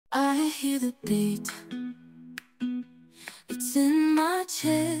hear the beat, it's in my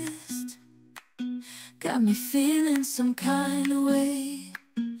chest, got me feeling some kind of way.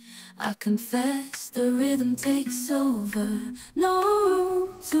 I confess the rhythm takes over, no room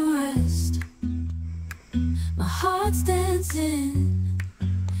to rest. My heart's dancing,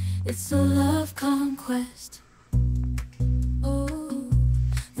 it's a love conquest. Oh,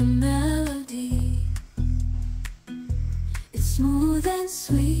 the melody, it's smooth and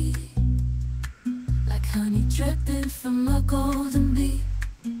sweet, like honey dripping from a golden beat.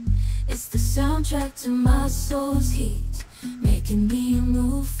 It's the soundtrack to my soul's heat, making me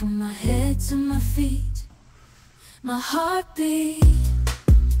move from my head to my feet. My heartbeat,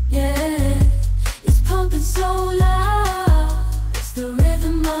 yeah, it's pumping so loud. It's the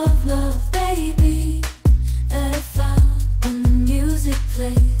rhythm of love, baby, that I found when the music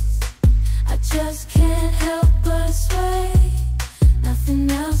plays. I just can't help but sway, nothing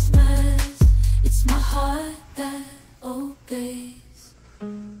else matters. It's my heart that obeys.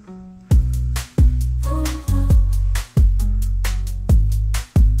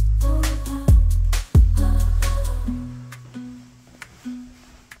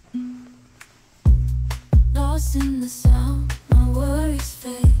 Lost in the sound, my worries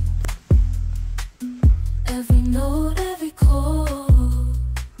fade. Every note, every chord,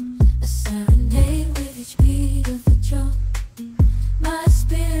 a serenade with each beat of the drum. My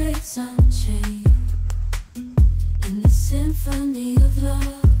spirit's unchained in the symphony of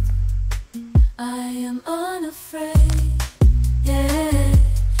love. I am unafraid, yeah,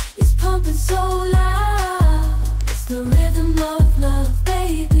 it's pumping so loud. It's the rhythm of love,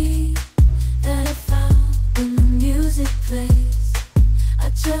 baby, that I found when the music plays. I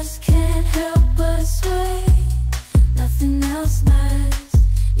just can't help but sway, nothing else matters.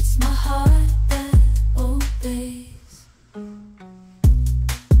 It's my heart that obeys.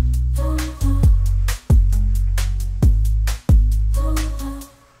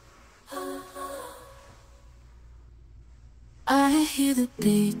 I hear the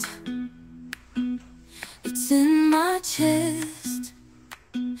beat, it's in my chest,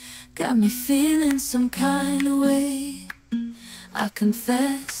 got me feeling some kind of way. I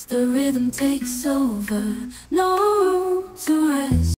confess the rhythm takes over, no room to rest.